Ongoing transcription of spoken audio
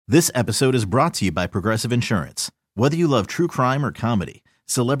This episode is brought to you by Progressive Insurance. Whether you love true crime or comedy,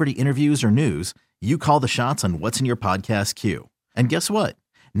 celebrity interviews or news, you call the shots on what's in your podcast queue. And guess what?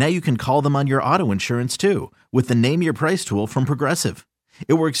 Now you can call them on your auto insurance too with the Name Your Price tool from Progressive.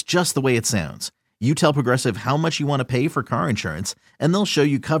 It works just the way it sounds. You tell Progressive how much you want to pay for car insurance, and they'll show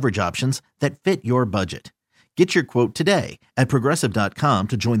you coverage options that fit your budget. Get your quote today at Progressive.com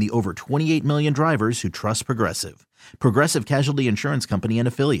to join the over 28 million drivers who trust Progressive. Progressive Casualty Insurance Company and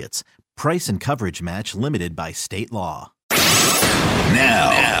Affiliates. Price and coverage match limited by state law.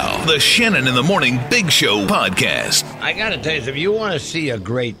 Now, the Shannon in the Morning Big Show podcast. I got to tell you, if you want to see a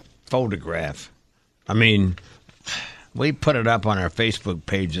great photograph, I mean, we put it up on our Facebook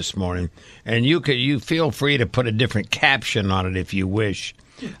page this morning, and you feel free to put a different caption on it if you wish.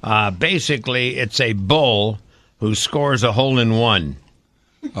 Basically, it's a bull who scores a hole-in-one.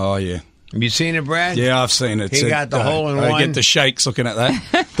 Oh, yeah. Have you seen it, Brad? Yeah, I've seen it. He got the hole-in-one. I get the shakes looking at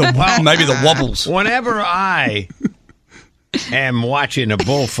that. Maybe the wobbles. Whenever I am watching a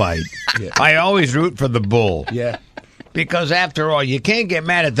bullfight, I always root for the bull. Yeah. Because after all, you can't get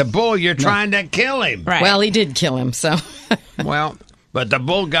mad at the bull. You're trying to kill him. Right. Well, he did kill him, so. Well, but the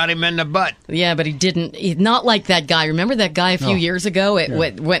bull got him in the butt. Yeah, but he didn't. He's not like that guy. Remember that guy a few years ago? It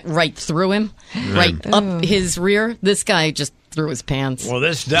went right through him, right up his rear. This guy just threw his pants. Well,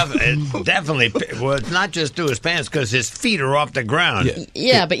 this definitely. Well, it's not just through his pants because his feet are off the ground.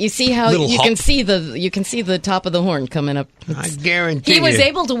 Yeah, but you see how you can see the top of the horn coming up. I guarantee he was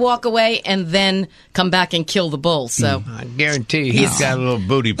able to walk away and then come back and kill the bull. So I guarantee he's got a little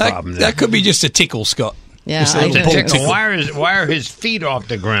booty problem. That could be just a tickle, Scott. Yeah, why are his feet off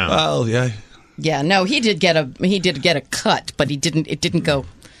the ground? Oh, yeah. Yeah, no, he did get a cut, but it didn't go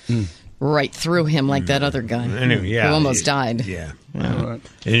right through him like that other guy who almost died. Yeah. Right.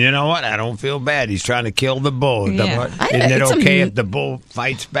 And you know what? I don't feel bad. He's trying to kill the bull. Yeah. Isn't it okay if the bull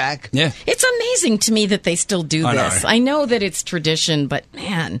fights back? Yeah. It's amazing to me that they still do this. I know that it's tradition, but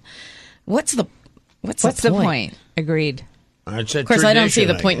man, what's the point? Agreed. Of course, I don't see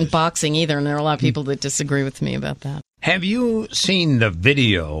the point in boxing either, and there are a lot of people that disagree with me about that. Have you seen the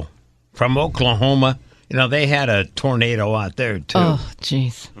video from Oklahoma? You know, they had a tornado out there, too. Oh,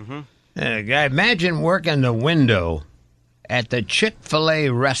 jeez. Imagine working the window at the Chick-fil-A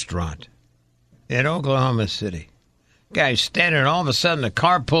restaurant in Oklahoma City. Guy's standing, and all of a sudden the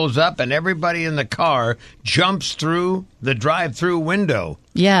car pulls up, and everybody in the car jumps through the drive-through window.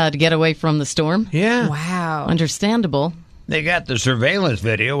 Yeah, to get away from the storm? Yeah. Wow. Understandable. They got the surveillance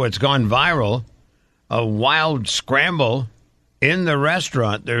video. It's gone viral. A wild scramble in the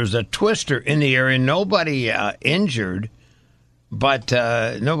restaurant. There's a twister in the area. Nobody injured, but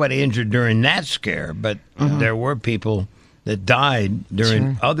nobody injured during that scare. But there were people that died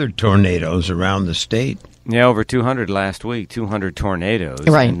during other tornadoes around the state. Yeah, over 200 last week, 200 tornadoes.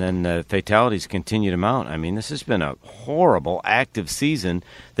 Right. And then fatalities continue to mount. I mean, this has been a horrible, active season.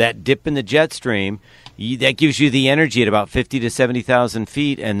 That dip in the jet stream, that gives you the energy at about 50 to 70,000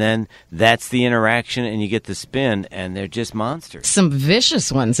 feet, and then that's the interaction, and you get the spin, and they're just monsters. Some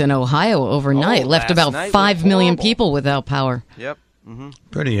vicious ones in Ohio overnight. Left about 5 million people without power. Yep. Mm-hmm.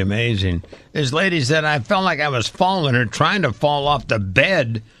 Pretty amazing. This lady said, I felt like I was falling or trying to fall off the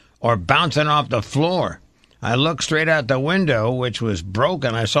bed or bouncing off the floor. I looked straight out the window, which was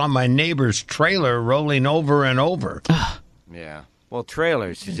broken. I saw my neighbor's trailer rolling over and over. Yeah. Well,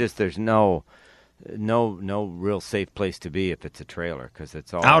 trailers, there's no real safe place to be if it's a trailer because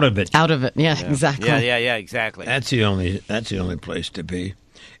it's all out of it. Out of it. Yeah, exactly. Yeah, exactly. That's the only place to be.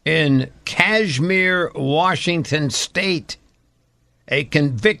 In Kashmir, Washington State, a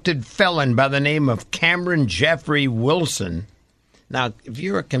convicted felon by the name of Cameron Jeffrey Wilson. Now, if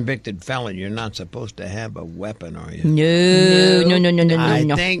you're a convicted felon, you're not supposed to have a weapon, are you? No. I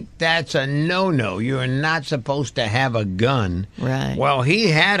think that's a no-no. You're not supposed to have a gun. Right. Well, he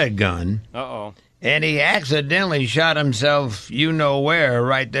had a gun. Uh-oh. And he accidentally shot himself, you know where,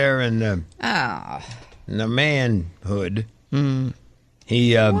 right there in the manhood.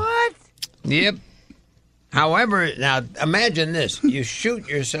 He what? Yep. However, now imagine this: you shoot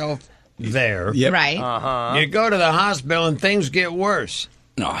yourself there, Right? You go to the hospital and things get worse.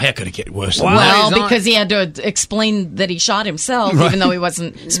 No, how could it get worse? Well, because he had to explain that he shot himself, even though he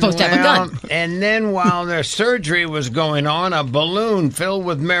wasn't supposed to have a gun. And then while their surgery was going on, a balloon filled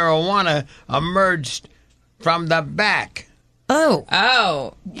with marijuana emerged from the back.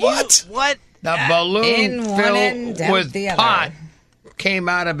 Oh. What? The balloon in one end, filled out with the pot other. came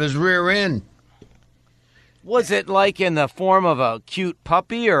out of his rear end. Was it like in the form of a cute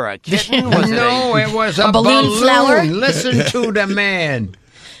puppy or a kitten? Was No, it was a balloon flower? Listen to the man.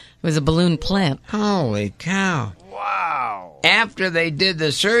 It was a balloon plant. Holy cow. Wow. Wow. After they did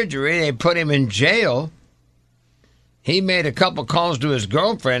the surgery, they put him in jail. He made a couple calls to his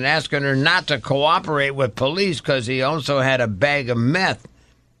girlfriend asking her not to cooperate with police because he also had a bag of meth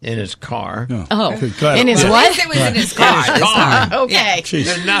in his car. Oh, Glad- in his At what? least it was in his car. this time. Okay.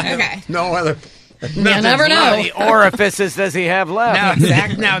 There's nothing, Okay. no other. You never know. How many orifices does he have left?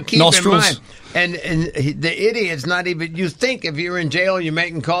 Now keep Nostrils. in mind, and the idiot's not even. You think if you're in jail, you're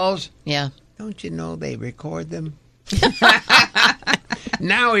making calls. Yeah. Don't you know they record them?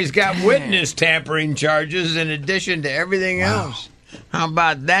 Now he's got witness tampering charges in addition to everything else. How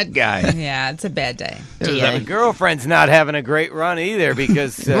about that guy? Yeah, it's a bad day. The girlfriend's not having a great run either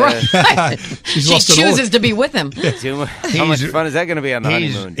because She's She lost it all. chooses to be with him. how much fun is that going to be on the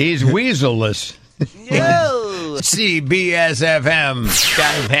honeymoon? He's weaselless. Yo. CBSFM.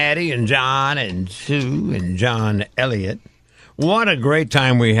 Scott, Patty, and John, and Sue, and John Elliott. What a great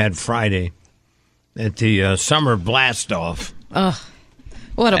time we had Friday at the Summer Blastoff.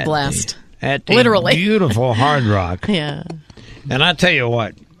 What a blast. At the Literally. beautiful Hard Rock. Yeah. And I tell you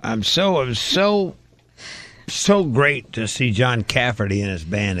what, it was so great to see John Cafferty and his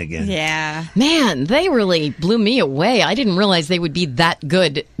band again. Yeah. Man, they really blew me away. I didn't realize they would be that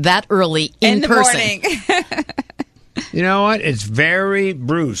good that early in the person. morning. You know what? It's very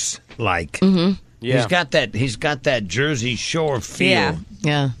Bruce-like. Mm-hmm. Yeah. He's got that Jersey Shore feel. Yeah.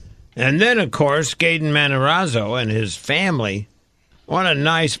 Yeah. And then, of course, Gaten Matarazzo and his family. What a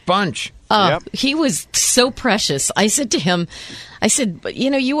nice bunch. Yep. He was so precious. I said to him,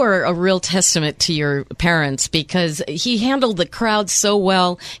 you are a real testament to your parents because he handled the crowd so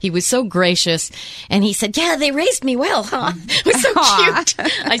well. He was so gracious. And he said, yeah, they raised me well, huh? It was so cute.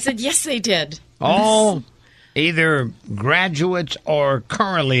 I said, yes, they did. All either graduates or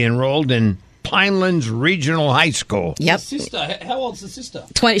currently enrolled in Pinelands Regional High School. Yep. Sister, how old's the sister?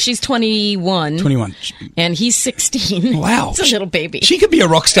 She's 21. 21. And he's 16. Wow. It's a little baby. She could be a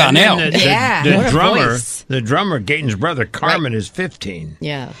rock star And now. then Yeah. The What a drummer, voice. Gaten's brother, Carmen, is 15.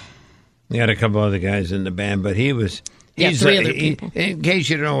 Yeah. We had a couple other guys in the band, but he's three other people. In case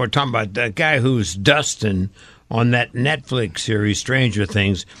you don't know, we're talking about the guy who's Dustin on that Netflix series, Stranger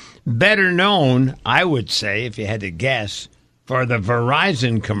Things. Better known, I would say, if you had to guess, for the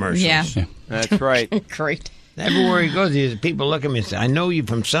Verizon commercials. Yeah. That's right. Great. Everywhere he goes, people look at me and say, I know you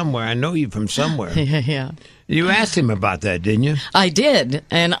from somewhere. I know you from somewhere. Yeah. You asked him about that, didn't you? I did.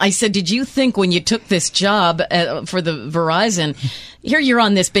 And I said, did you think when you took this job for the Verizon, here you're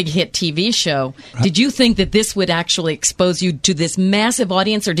on this big hit TV show, did you think that this would actually expose you to this massive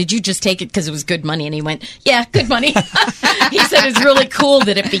audience, or did you just take it because it was good money? And he went, yeah, good money. He said it's really cool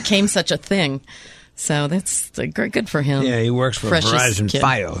that it became such a thing. So that's good for him. Yeah, he works for Precious Verizon kid.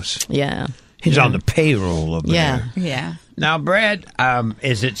 Fios. Yeah. He's on the payroll over Yeah. there. Yeah. Now, Brad,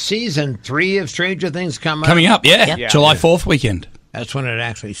 is it season 3 of Stranger Things Coming up, yeah. Yep. July 4th weekend. That's when it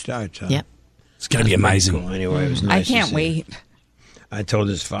actually starts. Huh? Yep. It's going to be amazing. Cool. Anyway, it was nice I to can't see. wait. I told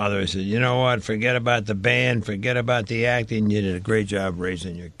his father, I said, you know what? Forget about the band. Forget about the acting. You did a great job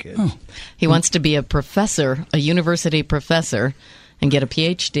raising your kids. He wants to be a professor, a university professor, and get a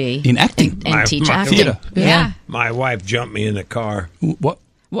PhD In acting. and teach My acting. theater. Yeah. My wife jumped me in the car. What?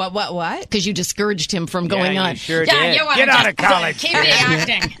 What? Because you discouraged him from going you on. sure yeah, did. you want Get to out of college. Keep the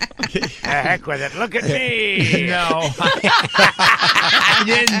acting. Heck with it. Look at me. No, I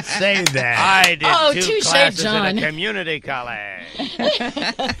didn't say that. I did Oh, 2 touche, classes John. at a community college.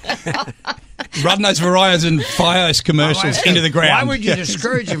 Run those Verizon Fios commercials into the ground. Why would you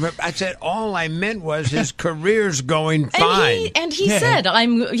discourage him? I said all I meant was his career's going fine. And he said,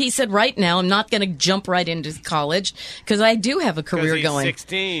 he said, right now, I'm not going to jump right into college because I do have a career he's going.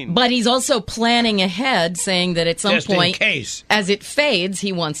 16. But he's also planning ahead, saying that at some Just in point, case. as it fades,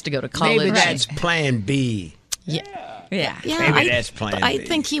 he wants to go to college. Maybe that's plan B. Yeah. Yeah, Maybe that's plan I B.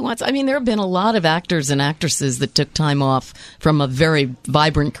 think he wants. I mean, there have been a lot of actors and actresses that took time off from a very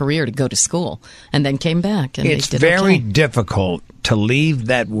vibrant career to go to school and then came back. And It's they did very okay. difficult to leave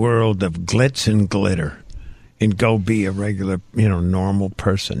that world of glitz and glitter and go be a regular, normal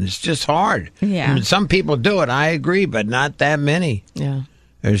person. It's just hard. Yeah. I mean, some people do it. I agree, but not that many. Yeah.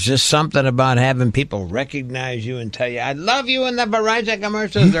 There's just something about having people recognize you and tell you, I love you in the Verizon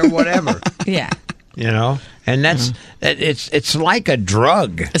commercials or whatever. Yeah. And that's it's like a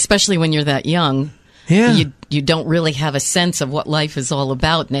drug. Especially when you're that young. Yeah. You don't really have a sense of what life is all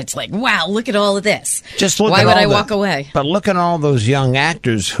about, and it's like, wow, look at all of this. Just look Why at would all I the- walk away? But look at all those young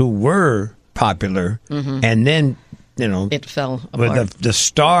actors who were popular, and then It fell apart. with the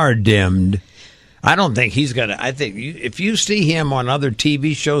star dimmed. I don't think he's gonna. I think if you see him on other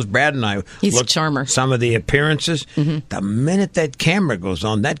TV shows, Brad and I He's a look charmer. some of the appearances. The minute that camera goes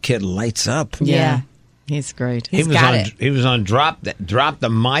on, that kid lights up. Yeah. He's great. He was on Drop the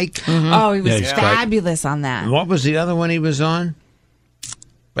Mic. Mm-hmm. Oh, he was Yeah, fabulous on that. What was the other one he was on?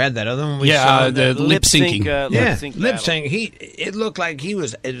 Brad, that other one we saw. the lip syncing. Lip sync. It looked like it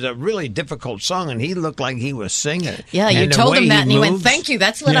was a really difficult song, and he looked like he was singing. Yeah, and you the told way him that, and he went, moves- "Thank you.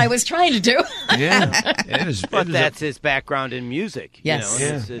 That's what I was trying to do." Yeah, But that's his background in music. Yes. You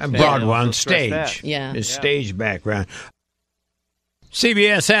know, yeah. it's And bad Broadway to on also stress that. stage. Yeah. His stage background.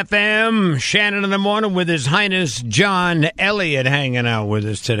 CBS FM, Shannon in the morning with His Highness John Elliott hanging out with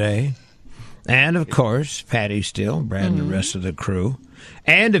us today. And, of course, Patty Steele, Brad, and the rest of the crew.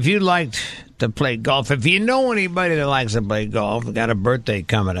 And if you'd like to play golf, if you know anybody that likes to play golf, we got a birthday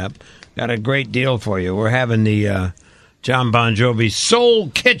coming up, got a great deal for you. We're having the John Bon Jovi Soul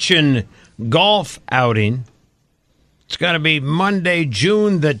Kitchen golf outing. It's going to be Monday,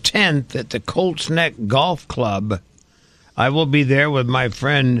 June the 10th at the Colts Neck Golf Club. I will be there with my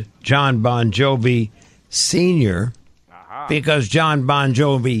friend John Bon Jovi Sr. Because John Bon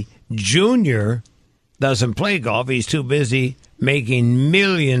Jovi Jr. doesn't play golf. He's too busy making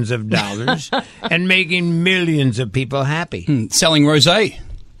millions of dollars and making millions of people happy. Selling rosé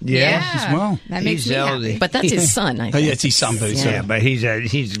Yeah. as well. That makes me happy. But that's his son, I Oh, think. yeah, it's his son, but Yeah, but he's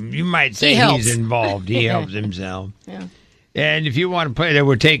you might say He helps. he's involved. He helps himself. Yeah. And if you want to play there,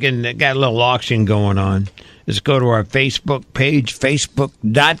 got a little auction going on. Just go to our Facebook page,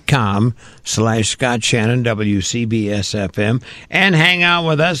 facebook.com/Scott Shannon, WCBS-FM, and hang out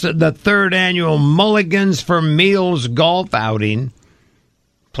with us at the 3rd annual Mulligans for Meals golf outing.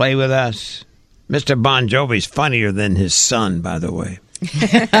 Play with us. Mr. Bon Jovi's funnier than his son, by the way.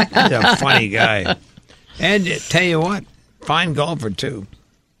 He's a funny guy. And tell you what, fine golfer, too.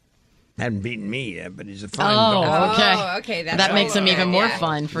 Hasn't beaten me yet, but he's a fine golfer. Oh, okay. Oh, okay. That's That makes him okay, even more yeah.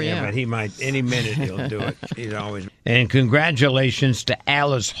 fun for Yeah, you. but he might any minute he'll do it. He's always. And congratulations to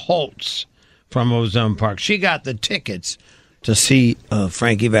Alice Holtz from Ozone Park. She got the tickets to see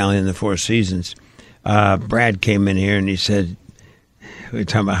Frankie Valli in the Four Seasons. Brad came in here and he said, we were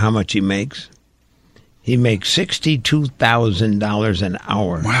talking about how much he makes. He makes $62,000 an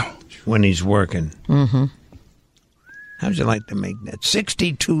hour. Wow. When he's working. Mm-hmm. How'd you like to make that?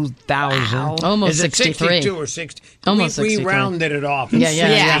 62,000. Wow. Almost Is it 63. 62 or 60? Almost we 63. rounded it off. Yeah, yeah,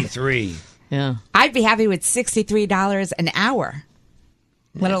 yeah. 63. Yeah. I'd be happy with $63 an hour.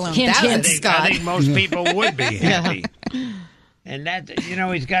 Let alone Hint, thousands. hint. I Scott. think most people would be happy. And that,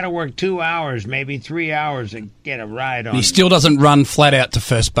 he's got to work 2 hours, maybe 3 hours to get a ride on. He still doesn't run flat out to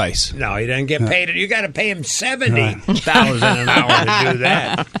first base. No, he doesn't get paid. You got to pay him $70,000 an hour to do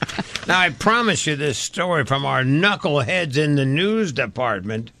that. Now, I promise you this story from our knuckleheads in the news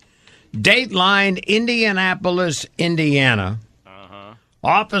department. Dateline, Indianapolis, Indiana.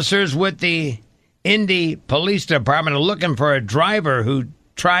 Officers with the Indy Police Department are looking for a driver who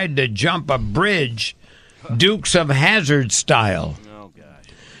tried to jump a bridge, Dukes of Hazzard style. Oh, gosh.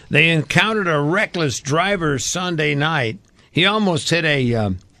 They encountered a reckless driver Sunday night. He almost hit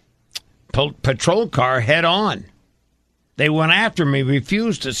a patrol car head on. They went after him. He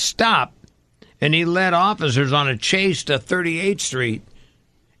refused to stop, and he led officers on a chase to 38th Street.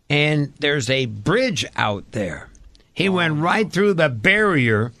 And there's a bridge out there. He went right through the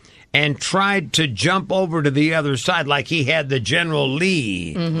barrier and tried to jump over to the other side like he had the General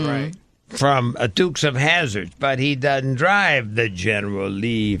Lee. Right. From Dukes of Hazzard, but he doesn't drive the General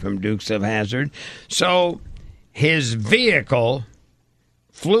Lee from Dukes of Hazzard. So his vehicle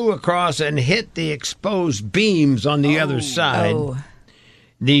flew across and hit the exposed beams on the other side. Oh.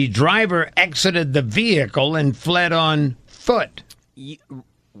 The driver exited the vehicle and fled on foot.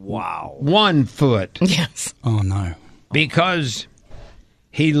 Wow. 1 foot. Yes. Oh, no. Because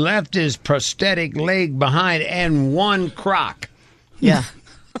he left his prosthetic leg behind and one croc. Yeah.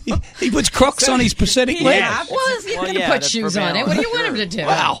 He puts Crocs on his prosthetic leg. Yeah. Well, if you're Well, going to yeah, put that's shoes for on it, what do you want him to do?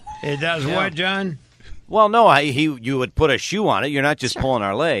 Wow. It does what, John? Well, no, you would put a shoe on it. You're not just pulling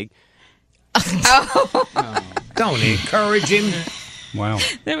our leg. Don't encourage him. Wow.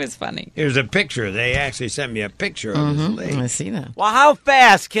 That was funny. Here's a picture. They actually sent me a picture of his leg I see that. Well, how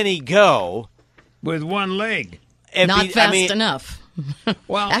fast can he go? with one leg. If Not he- fast enough.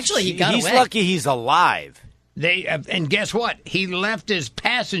 Well, Actually, he got He's away. lucky he's alive. they and guess what? He left his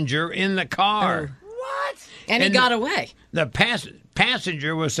passenger in the car. What? And he And- got away. The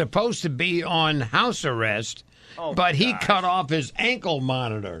passenger was supposed to be on house arrest, but he cut off his ankle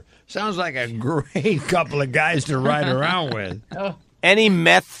monitor. Sounds like a great couple of guys to ride around with. Any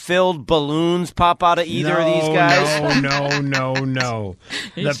meth-filled balloons pop out of either of these guys? No.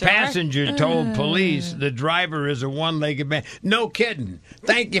 The passenger told police the driver is a one-legged man. No kidding.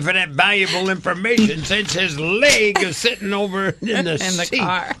 Thank you for that valuable information since his leg is sitting over in the seat.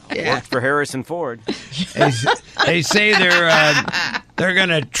 car. Yeah. Worked for Harrison Ford. They say they're going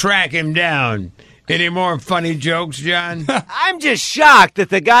to track him down. Any more funny jokes, John? I'm just shocked that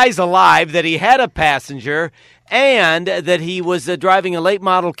the guy's alive, that he had a passenger, and that he was driving a late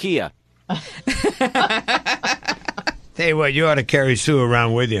model Kia. Tell you what, you ought to carry Sue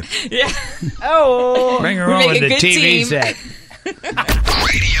around with you. Yeah. Oh, Bring her We over make to a the good TV team. set.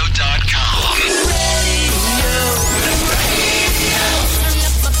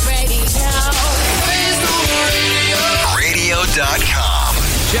 Radio.com.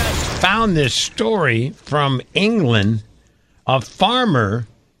 Just found this story from England. A farmer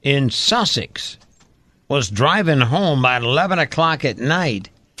in Sussex was driving home at 11 o'clock at night,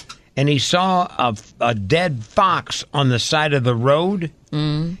 and he saw a dead fox on the side of the road.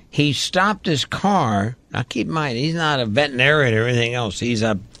 He stopped his car. Now, keep in mind, he's not a veterinarian or anything else. He's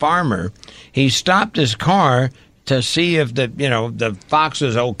a farmer. He stopped his car to see if the fox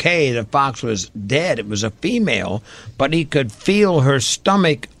was okay. The fox was dead. It was a female, but he could feel her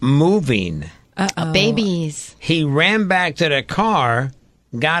stomach moving. Babies. He ran back to the car,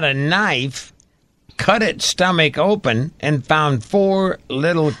 got a knife, cut its stomach open, and found 4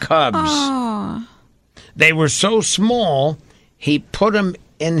 little cubs. They were so small, he put them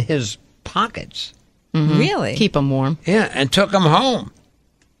in his pockets. Really? Keep them warm. Yeah, and took them home.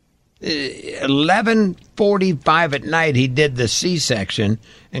 11:45 at night, he did the C-section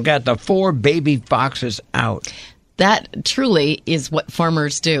and got the 4 baby foxes out. That truly is what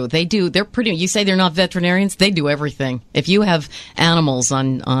farmers do. They're pretty, you say they're not veterinarians, they do everything. If you have animals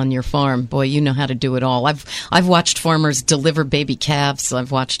on your farm, boy, you know how to do it all. I've watched farmers deliver baby calves.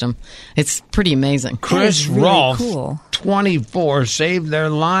 I've watched them. It's pretty amazing. Chris really Rolfe, cool. 24, saved their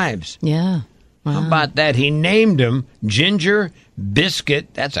lives. Yeah. Wow. How about that? He named him Ginger,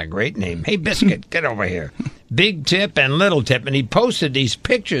 Biscuit. That's a great name. Hey, Biscuit, get over here. Big Tip and Little Tip. And he posted these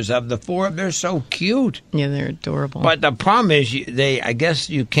pictures of the 4. They're so cute. Yeah, they're adorable. But the problem is, I guess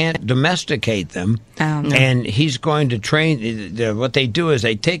you can't domesticate them. No. And he's going to train. What they do is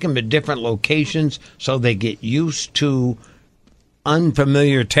they take them to different locations so they get used to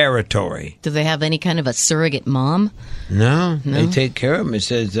unfamiliar territory. Do they have any kind of a surrogate mom? No, they take care of them. It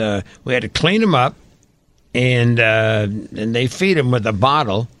says we had to clean them up, and they feed them with a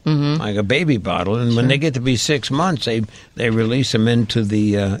bottle, like a baby bottle. And when they get to be 6 months, they release them into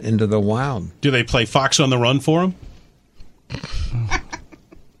the wild. Do they play Fox on the Run for him?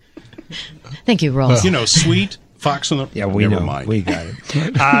 Thank you, Ross. Sweet Fox on the... Yeah, we Never know. mind. We got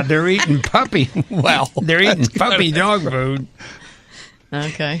it. They're eating puppy. They're eating puppy dog food.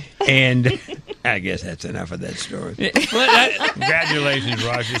 Okay. And I guess that's enough of that story. Congratulations,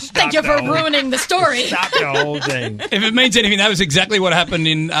 Roger. Thank you for ruining the story. Stop the whole thing. If it means anything, that was exactly what happened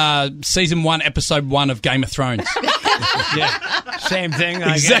in season 1, episode 1 of Game of Thrones. Yeah, same thing.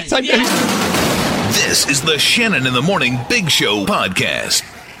 I Exact guess. same thing. This is the Shannon in the Morning Big Show podcast.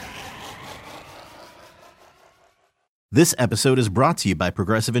 This episode is brought to you by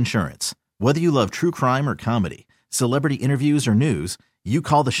Progressive Insurance. Whether you love true crime or comedy, celebrity interviews or news, you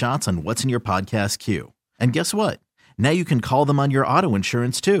call the shots on what's in your podcast queue. And guess what? Now you can call them on your auto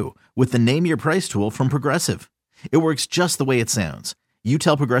insurance too with the Name Your Price tool from Progressive. It works just the way it sounds. You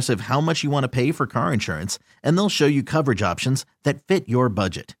tell Progressive how much you want to pay for car insurance, and they'll show you coverage options that fit your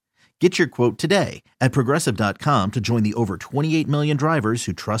budget. Get your quote today at Progressive.com to join the over 28 million drivers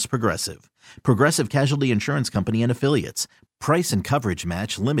who trust Progressive. Progressive Casualty Insurance Company and Affiliates. Price and coverage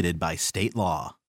match limited by state law.